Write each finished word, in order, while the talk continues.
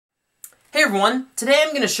Hey everyone, today I'm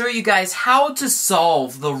going to show you guys how to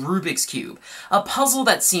solve the Rubik's Cube. A puzzle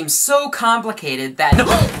that seems so complicated that... No,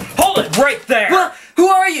 hold it right there! Well, who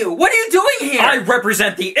are you? What are you doing here? I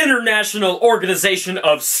represent the International Organization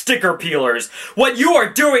of Sticker Peelers. What you are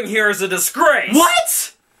doing here is a disgrace!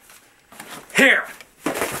 What? Here.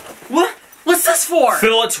 What? What's this for?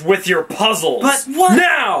 Fill it with your puzzles. But what?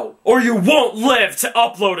 Now! Or you won't live to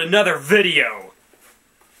upload another video.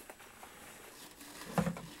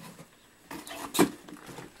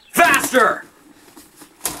 Faster!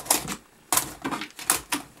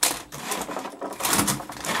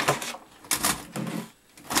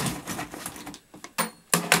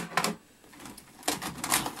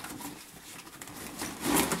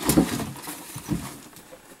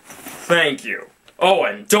 Thank you. Oh,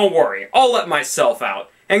 and don't worry, I'll let myself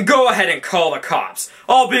out. And go ahead and call the cops.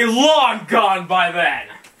 I'll be long gone by then.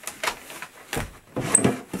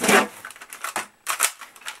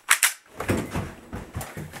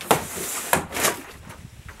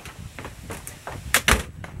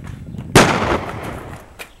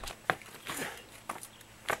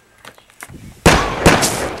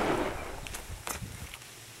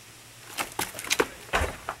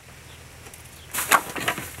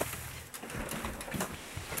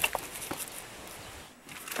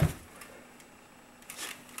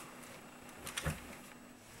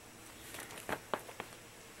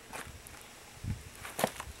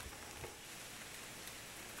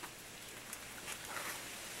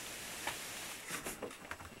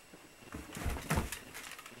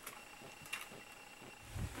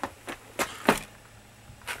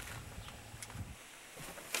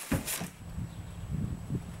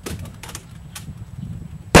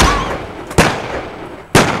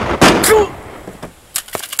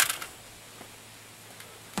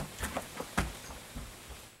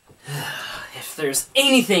 If there's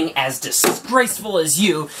anything as disgraceful as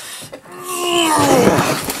you,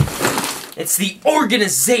 it's the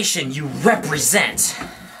organization you represent.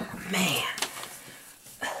 Man.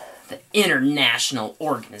 The International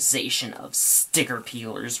Organization of Sticker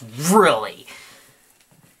Peelers, really.